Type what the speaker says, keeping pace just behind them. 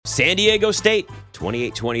San Diego State,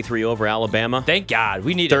 28-23 over Alabama. Thank God.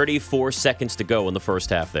 We need 34 seconds to go in the first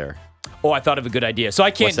half there. Oh, I thought of a good idea. So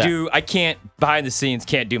I can't behind the scenes,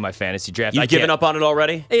 can't do my fantasy draft. You've given up on it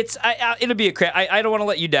already? It'll be a crap. I don't want to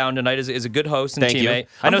let you down tonight as a good host and teammate.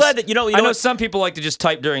 I'm glad that, I know some people like to just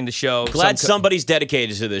type during the show. Glad somebody's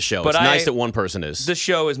dedicated to this show. It's nice that one person is. The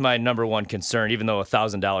show is my number one concern, even though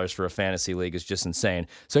 $1,000 for a fantasy league is just insane.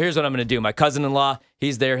 So here's what I'm going to do. My cousin-in-law,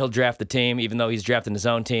 he's there. He'll draft the team, even though he's drafting his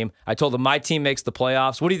own team. I told him my team makes the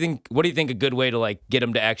playoffs. What do you think a good way to get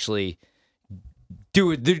him to actually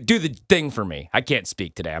do the thing for me? I can't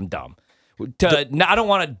speak today. I'm dumb. I don't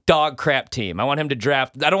want a dog crap team. I want him to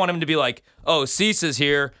draft. I don't want him to be like, oh, Cease is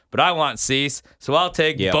here, but I want Cease, so I'll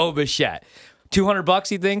take Bo Bichette.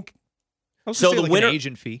 $200, you think? So the winner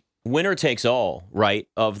agent fee. Winner takes all, right?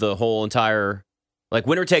 Of the whole entire,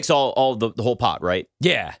 winner takes all the whole pot, right?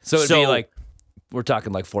 Yeah. So it'd be we're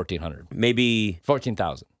talking $1,400, maybe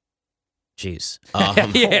 $14,000. Jeez.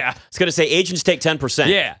 Yeah. I was gonna say agents take 10%.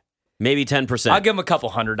 Yeah. Maybe 10%. I'll give him a couple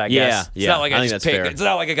hundred, I guess. Yeah, it's not like I think that's fair. It's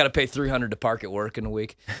not like I got to pay $300 to park at work in a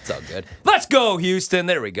week. It's all good. Let's go, Houston.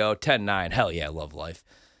 There we go. 10-9. Hell yeah, love life.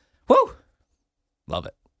 Woo. Love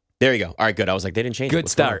it. There you go. All right, good. I was like, they didn't change it. Good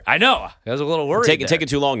start. I know. I was a little worried. Taking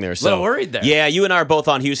too long there. So. A little worried there. Yeah, you and I are both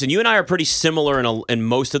on Houston. You and I are pretty similar in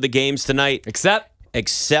most of the games tonight.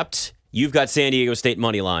 Except you've got San Diego State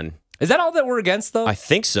money line. Is that all that we're against, though? I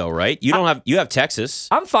think so, right? You have Texas.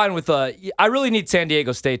 I'm fine with I really need San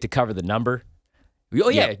Diego State to cover the number. Oh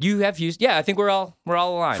yeah, Yep. You have Houston. Yeah, I think we're all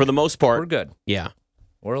aligned. For the most part. We're good. Yeah.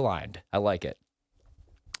 We're aligned. I like it.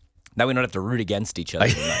 Now we don't have to root against each other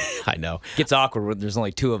tonight. I know. It gets awkward when there's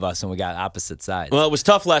only two of us and we got opposite sides. Well, it was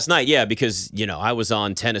tough last night, yeah, because, I was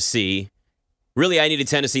on Tennessee. Really, I needed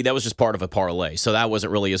Tennessee. That was just part of a parlay, so that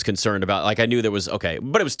wasn't really as concerned about. I knew there was, okay,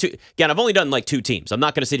 but it was two. Again, I've only done 2 teams. I'm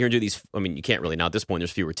not going to sit here and do these. I mean, you can't really now. At this point,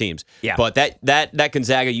 there's fewer teams. Yeah. But that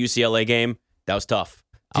Gonzaga UCLA game, that was tough.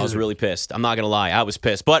 I was really pissed. I'm not going to lie. I was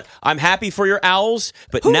pissed. But I'm happy for your Owls.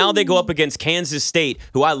 But now they go up against Kansas State,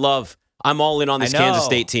 who I love. I'm all in on this Kansas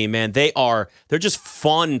State team, man. They're just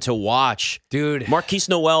fun to watch. Dude. Marquise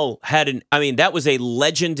Noel that was a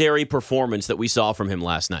legendary performance that we saw from him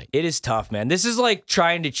last night. It is tough, man. This is like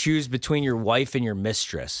trying to choose between your wife and your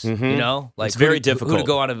mistress, It's very difficult. Who to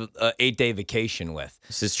go on an 8-day vacation with.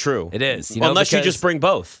 This is true. It is. Unless you just bring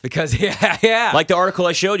both. Because, yeah. Like the article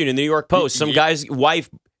I showed you in the New York Post, some guy's wife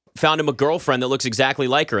found him a girlfriend that looks exactly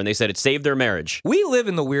like her, and they said it saved their marriage. We live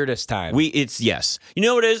in the weirdest time. Yes. You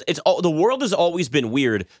know what it is? The world has always been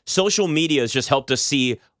weird. Social media has just helped us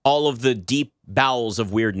see all of the deep bowels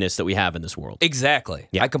of weirdness that we have in this world. Exactly.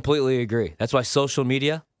 Yeah. I completely agree. That's why social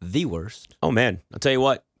media, the worst. Oh, man. I'll tell you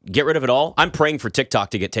what. Get rid of it all. I'm praying for TikTok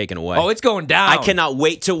to get taken away. Oh, it's going down. I cannot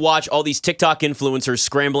wait to watch all these TikTok influencers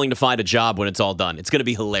scrambling to find a job when it's all done. It's going to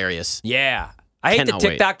be hilarious. Yeah. I hate the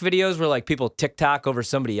TikTok videos where people TikTok over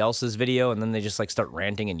somebody else's video and then they just start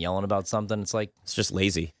ranting and yelling about something. It's just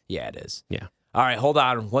lazy. Yeah, it is. Yeah. All right, hold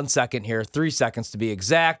on 1 second here. 3 seconds to be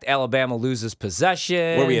exact. Alabama loses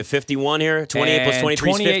possession. Where are we at 51 here? 28 plus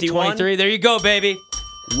 23 is 51? 23. There you go, baby.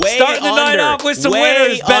 Way Starting the night off with some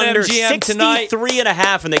winners, BetMGM tonight.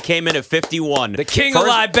 63.5, and they came in at 51. The king of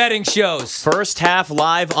live betting shows. First half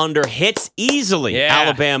live under hits easily. Yeah.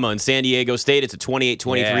 Alabama and San Diego State. It's a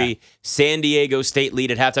 28-23. Yeah. San Diego State lead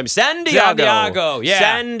at halftime. San Diego. Yeah.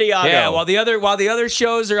 San Diego. Yeah, while the other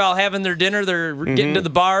shows are all having their dinner, they're getting to the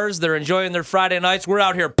bars, they're enjoying their Friday nights. We're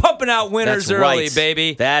out here pumping out winners early,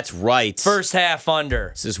 baby. That's right. First half under.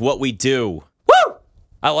 This is what we do. Woo!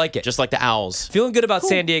 I like it. Just like the Owls. Feeling good about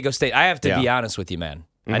San Diego State. I have to be honest with you, man.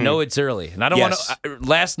 I know it's early, and I don't want to.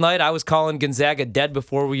 Last night, I was calling Gonzaga dead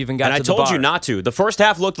before we even got to the bar. And I told you not to. The first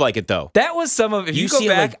half looked like it, though. That was some of. If you go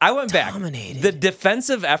back, I went back. Dominated. The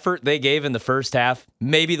defensive effort they gave in the first half,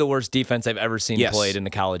 maybe the worst defense I've ever seen played in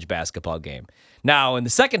a college basketball game. Now in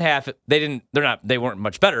the second half, they weren't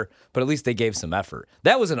much better, but at least they gave some effort.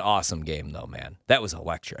 That was an awesome game, though, man. That was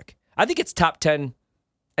electric. I think it's top 10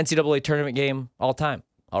 NCAA tournament game all time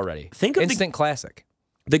already. Think of instant classic.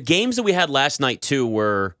 The games that we had last night, too,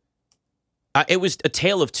 were... it was a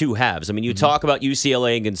tale of two halves. I mean, you talk about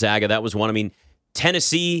UCLA and Gonzaga. That was one. I mean,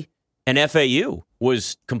 Tennessee and FAU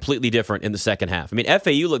was completely different in the second half. I mean,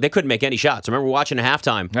 FAU, they couldn't make any shots. I remember watching at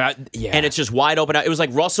halftime, and it's just wide open. It was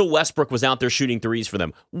like Russell Westbrook was out there shooting threes for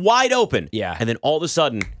them. Wide open. Yeah. And then all of a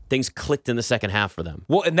sudden, things clicked in the second half for them.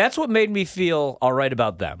 Well, and that's what made me feel all right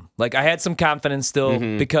about them. Like, I had some confidence still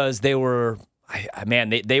because they were...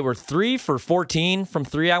 they were 3 for 14 from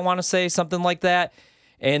 3, I want to say, something like that.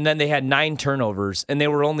 And then they had 9 turnovers, and they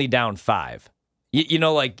were only down 5.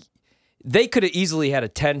 they could have easily had a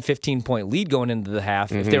 10, 15-point lead going into the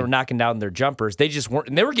half if they were knocking down their jumpers. They just weren't,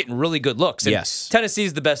 and they were getting really good looks. And yes.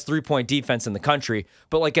 Tennessee's the best 3-point defense in the country,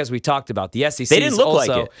 but like as we talked about, the SEC they didn't look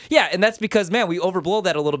also, like it. Yeah, and that's because, man, we overblow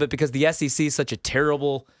that a little bit because the SEC is such a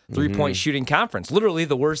terrible 3-point shooting conference, literally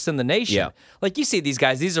the worst in the nation. Yeah. Like you see these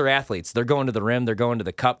guys, these are athletes. They're going to the rim, they're going to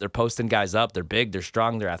the cup, they're posting guys up, they're big, they're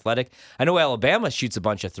strong, they're athletic. I know Alabama shoots a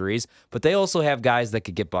bunch of threes, but they also have guys that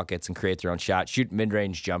could get buckets and create their own shot, shoot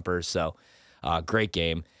mid-range jumpers, so great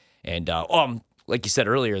game. And like you said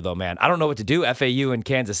earlier, though, man, I don't know what to do, FAU and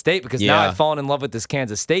Kansas State, because now I've fallen in love with this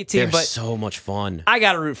Kansas State team. They're but so much fun. I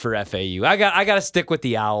got to root for FAU. I got to stick with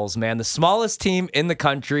the Owls, man. The smallest team in the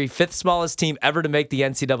country, 5th smallest team ever to make the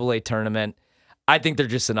NCAA tournament. I think they're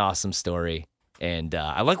just an awesome story. And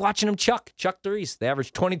I like watching them chuck threes. They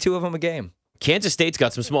average 22 of them a game. Kansas State's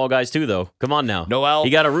got some small guys, too, though. Come on now. Noel.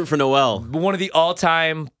 You got to root for Noel. One of the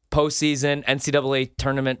all-time postseason NCAA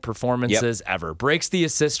tournament performances ever. Breaks the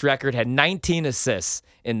assist record, had 19 assists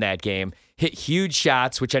in that game. Hit huge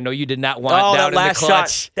shots, which I know you did not want down that in last the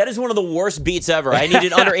clutch. shot. That is one of the worst beats ever. I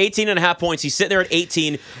needed under 18.5 points. He's sitting there at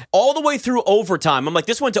 18 all the way through overtime. I'm like,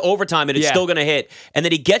 this went to overtime and it's still going to hit. And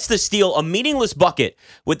then he gets the steal, a meaningless bucket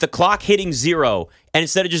with the clock hitting 0. And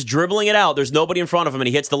instead of just dribbling it out, there's nobody in front of him and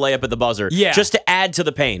he hits the layup at the buzzer. Yeah. Just to add to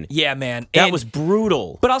the pain. Yeah, man. That was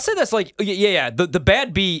brutal. But I'll say this, like, the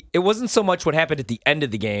bad beat, it wasn't so much what happened at the end of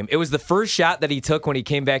the game. It was the first shot that he took when he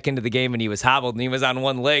came back into the game and he was hobbled and he was on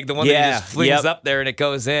one leg. The one that he just flings up there and it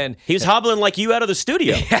goes in. He was hobbling like you out of the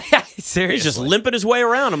studio. Seriously. He's just limping his way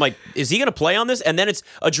around. I'm like, is he going to play on this? And then it's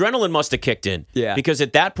adrenaline must have kicked in. Yeah. Because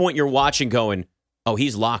at that point you're watching going, oh,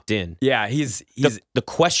 he's locked in. Yeah, he's the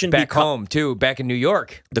question back home too, back in New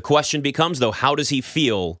York. The question becomes though, how does he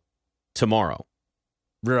feel tomorrow?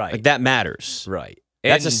 Right. Like that matters. Right.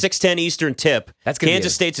 That's a 6:10 Eastern tip. That's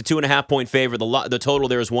Kansas State's a 2.5-point favorite. The total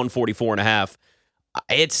there is 144.5.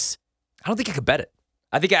 I don't think I could bet it.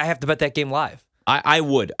 I think I have to bet that game live. I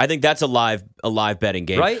would. I think that's a live betting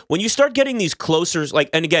game. Right? When you start getting these closer,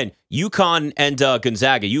 and again, UConn and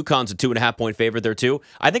Gonzaga. UConn's a 2.5-point favorite there too.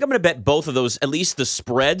 I think I'm going to bet both of those, at least the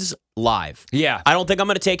spreads, live. Yeah. I don't think I'm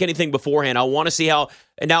going to take anything beforehand. I want to see how.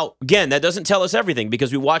 Now, again, that doesn't tell us everything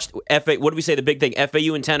because we watched what did we say? The big thing,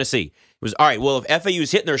 FAU and Tennessee. It was all right. Well, if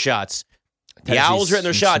FAU's hitting their shots. The Owls are hitting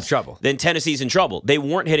their shots, then Tennessee's in trouble. They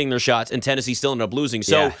weren't hitting their shots, and Tennessee still ended up losing.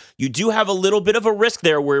 So you do have a little bit of a risk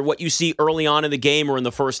there where what you see early on in the game or in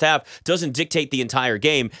the first half doesn't dictate the entire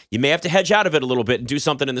game. You may have to hedge out of it a little bit and do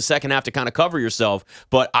something in the second half to kind of cover yourself.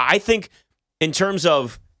 But I think in terms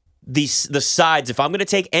of the sides, if I'm going to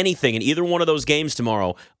take anything in either one of those games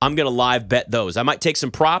tomorrow, I'm going to live bet those. I might take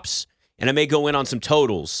some props, and I may go in on some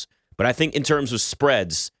totals. But I think in terms of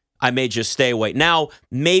spreads, I may just stay away. Now,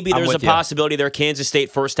 maybe there's a possibility there. Kansas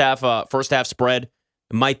State first half spread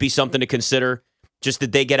might be something to consider. Just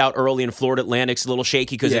that they get out early and Florida Atlantic's a little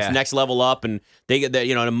shaky because it's next level up, and they get that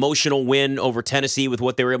an emotional win over Tennessee with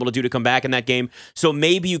what they were able to do to come back in that game. So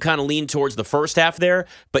maybe you kind of lean towards the first half there,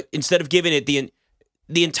 but instead of giving it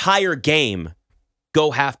the entire game,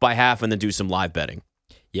 go half by half and then do some live betting.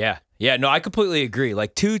 Yeah, no, I completely agree.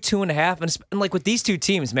 Like 2.5, and like with these two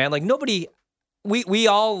teams, man, like nobody. We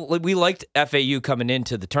liked FAU coming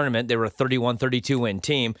into the tournament. They were a 31-32 win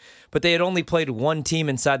team, but they had only played one team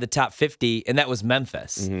inside the top 50, and that was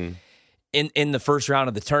Memphis in the first round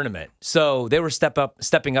of the tournament. So they were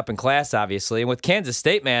stepping up in class, obviously. And with Kansas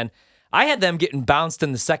State, man, I had them getting bounced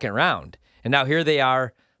in the second round, and now here they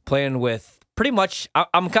are playing with pretty much.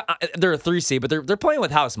 They're a 3 seed, but they're playing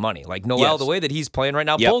with house money. Like Noel, the way that he's playing right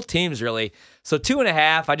now, both teams really. So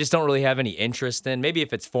 2.5, I just don't really have any interest in. Maybe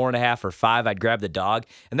if it's 4.5 or 5, I'd grab the dog,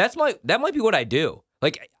 and that might be what I do.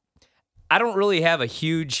 Like I don't really have a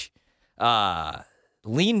huge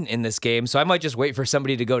lean in this game, so I might just wait for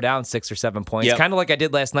somebody to go down 6 or 7 points, kind of like I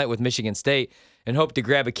did last night with Michigan State, and hope to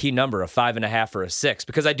grab a key number, a 5.5 or a 6,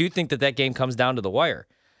 because I do think that game comes down to the wire.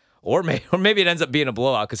 Or maybe it ends up being a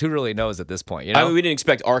blowout, because who really knows at this point? You know? I mean, we didn't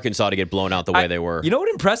expect Arkansas to get blown out the way they were. You know what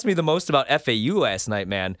impressed me the most about FAU last night,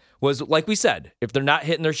 man, was, like we said, if they're not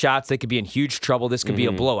hitting their shots, they could be in huge trouble. This could be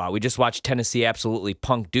a blowout. We just watched Tennessee absolutely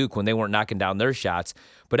punk Duke when they weren't knocking down their shots.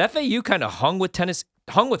 But FAU kind of hung with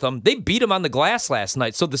them. They beat them on the glass last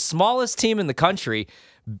night. So the smallest team in the country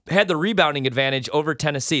had the rebounding advantage over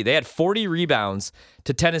Tennessee. They had 40 rebounds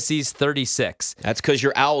to Tennessee's 36. That's because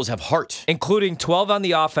your Owls have heart. Including 12 on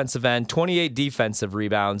the offensive end, 28 defensive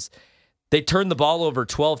rebounds. They turned the ball over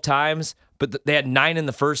 12 times, but they had 9 in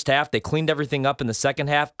the first half. They cleaned everything up in the second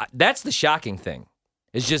half. That's the shocking thing.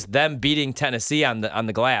 It's just them beating Tennessee on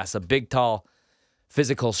the glass, a big, tall,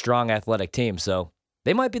 physical, strong, athletic team. So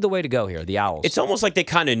They might be the way to go here, the Owls. It's almost like they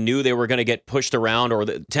kind of knew they were going to get pushed around, or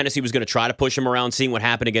Tennessee was going to try to push them around, seeing what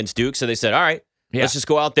happened against Duke. So they said, all right, let's just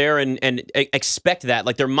go out there and expect that.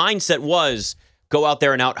 Like their mindset was go out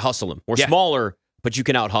there and out-hustle them. We're smaller, but you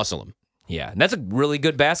can out-hustle them. Yeah, and that's a really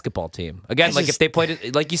good basketball team. Again, if they played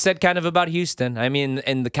it, like you said, kind of about Houston. I mean,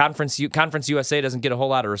 and the Conference USA doesn't get a whole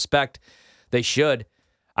lot of respect. They should.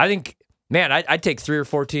 I think, man, I'd take 3 or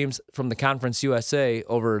 4 teams from the Conference USA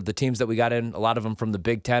over the teams that we got in, a lot of them from the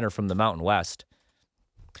Big Ten or from the Mountain West.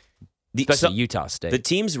 Especially Utah State. The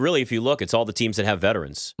teams, really, if you look, it's all the teams that have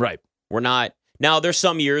veterans. Right. We're not... Now, there's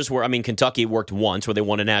some years where, Kentucky worked once where they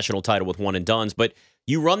won a national title with one and dones, but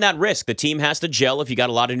you run that risk. The team has to gel if you got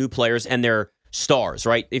a lot of new players and they're stars,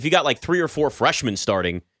 right? If you got like 3 or 4 freshmen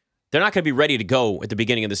starting, they're not going to be ready to go at the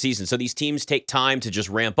beginning of the season. So these teams take time to just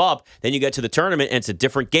ramp up. Then you get to the tournament, and it's a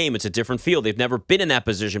different game. It's a different field. They've never been in that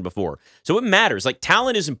position before. So it matters. Like,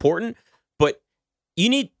 talent is important, but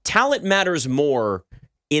talent matters more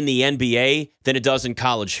in the NBA than it does in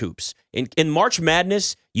college hoops. In March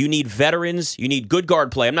Madness, you need veterans. You need good guard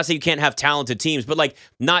play. I'm not saying you can't have talented teams, but like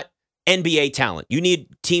not NBA talent. You need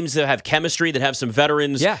teams that have chemistry, that have some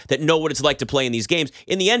veterans, that know what it's like to play in these games.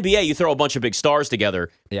 In the NBA, you throw a bunch of big stars together,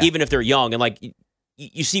 even if they're young, and like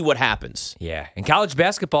you see what happens. Yeah. In college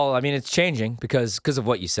basketball, it's changing because of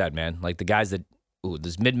what you said, man. Like the guys that,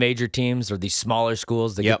 those mid-major teams or these smaller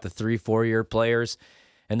schools that get the 3-4 year players,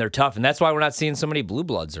 and they're tough. And that's why we're not seeing so many blue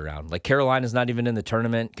bloods around. Like Carolina's not even in the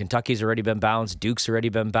tournament. Kentucky's already been bounced. Duke's already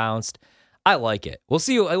been bounced. I like it. We'll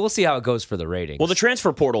see how it goes for the ratings. Well, the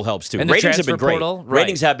transfer portal helps too. And ratings have been great. Portal,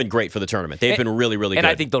 ratings have been great for the tournament. They've been really, really good. And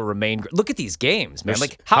I think they'll remain great. Look at these games, man.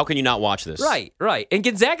 Like how can you not watch this? Right. And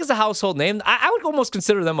Gonzaga's a household name. I would almost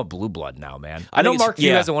consider them a blue blood now, man. I know Mark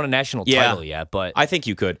Few hasn't won a national title yet, but I think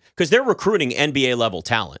you could because they're recruiting NBA level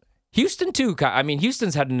talent. Houston too.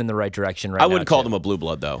 Houston's heading in the right direction right now. I wouldn't call them a blue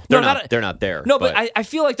blood though. They're not there. No, but I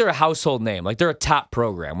feel like they're a household name. Like they're a top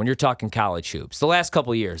program when you're talking college hoops. The last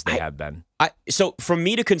couple of years they have been. So for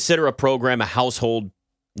me to consider a program a household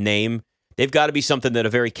name, they've got to be something that a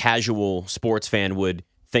very casual sports fan would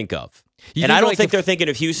think of. And I don't think they're thinking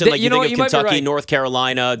of Houston like you think of Kentucky, right. North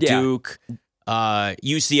Carolina, Duke,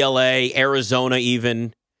 UCLA, Arizona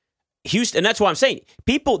even. Houston, and that's why I'm saying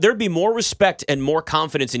there'd be more respect and more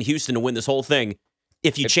confidence in Houston to win this whole thing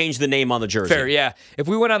if you change the name on the jersey. Fair, yeah. If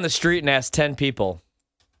we went on the street and asked 10 people,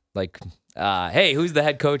 like, hey, who's the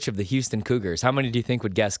head coach of the Houston Cougars? How many do you think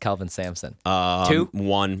would guess Kelvin Sampson? 2?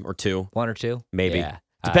 1 or 2. 1 or 2? Maybe. Yeah.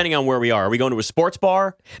 Depending on where we are. Are we going to a sports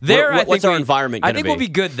bar? What's our environment going to be? I think we'll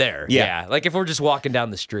be good there. Yeah. Like if we're just walking down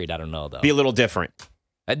the street, I don't know, though. Be a little different.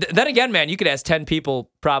 Then again, man, you could ask 10 people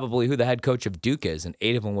probably who the head coach of Duke is, and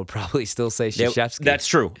 8 of them would probably still say Krzyzewski. That's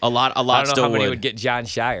true. A lot I don't know still how many would get John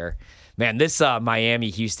Shire. Man, this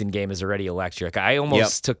Miami-Houston game is already electric. I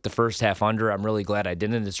almost took the first half under. I'm really glad I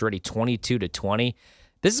didn't. It's already 22-20.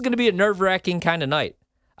 This is going to be a nerve-wracking kind of night.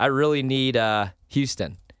 I really need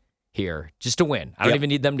Houston here just to win. I don't even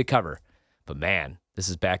need them to cover. But, man, this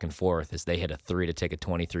is back and forth as they hit a 3 to take a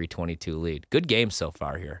 23-22 lead. Good game so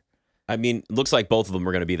far here. Looks like both of them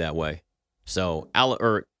are going to be that way. So,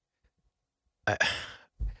 I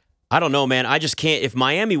don't know, man. I just can't. If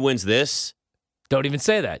Miami wins this, don't even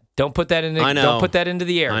say that. Don't put that in. Don't put that into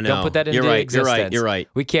the air. I know. Don't put that into existence. You're right.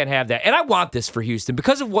 We can't have that. And I want this for Houston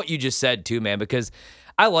because of what you just said too, man. Because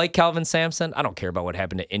I like Kelvin Sampson. I don't care about what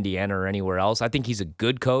happened to Indiana or anywhere else. I think he's a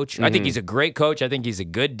good coach. I think he's a great coach. I think he's a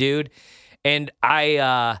good dude. And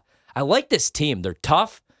I like this team. They're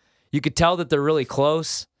tough. You could tell that they're really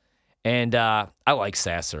close. And I like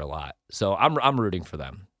Sasser a lot, so I'm rooting for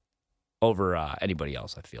them over anybody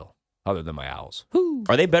else. I feel other than my Owls. Woo.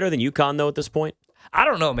 Are they better than UConn though at this point? I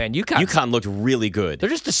don't know, man. UConn looked really good. They're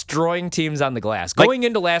just destroying teams on the glass. Going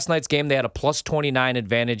into last night's game, they had a plus 29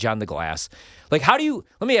 advantage on the glass. Like,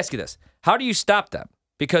 let me ask you this: how do you stop them?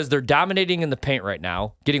 Because they're dominating in the paint right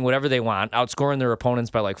now, getting whatever they want, outscoring their opponents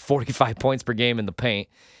by like 45 points per game in the paint.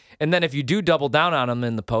 And then if you do double down on them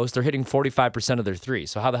in the post, they're hitting 45% of their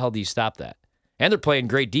threes. So how the hell do you stop that? And they're playing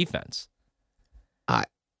great defense. I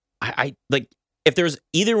like if there's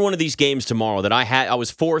either one of these games tomorrow that I had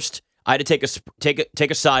to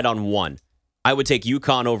take a side on one. I would take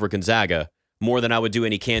UConn over Gonzaga more than I would do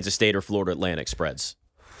any Kansas State or Florida Atlantic spreads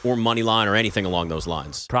or money line or anything along those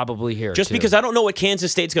lines. Probably here just too. Because I don't know what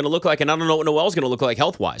Kansas State's going to look like, and I don't know what Noel's going to look like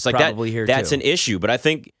health wise. Like probably here that's too. An issue. But I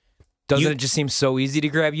think. Doesn't it just seem so easy to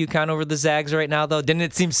grab UConn over the Zags right now, though? Didn't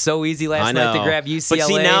it seem so easy last night to grab UCLA? But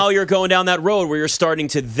see, now you're going down that road where you're starting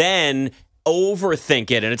to then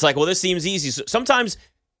overthink it. And it's like, well, this seems easy. So sometimes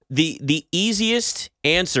the easiest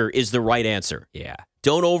answer is the right answer. Yeah.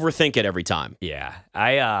 Don't overthink it every time. Yeah.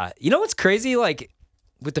 You know what's crazy? Like,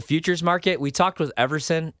 with the futures market, we talked with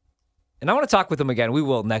Everson, and I want to talk with him again. We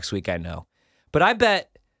will next week, I know. But I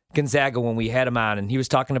bet Gonzaga when we had him on, and he was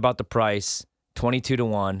talking about the price,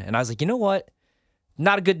 22-1, and I was like, you know what?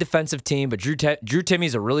 Not a good defensive team, but Drew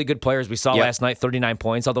Timmy's a really good player, as we saw last night, 39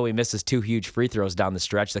 points, although he missed his 2 huge free throws down the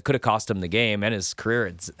stretch that could have cost him the game and his career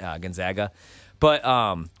at Gonzaga. But,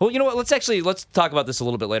 well, you know what? Let's talk about this a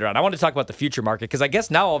little bit later on. I want to talk about the future market because I guess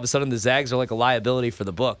now all of a sudden the Zags are like a liability for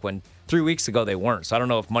the book when 3 weeks ago they weren't. So I don't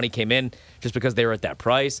know if money came in just because they were at that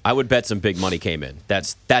price. I would bet some big money came in.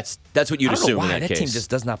 That's what you'd assume in that case. That team just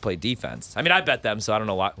does not play defense. I mean, I bet them, so I don't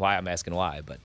know why I'm asking why. But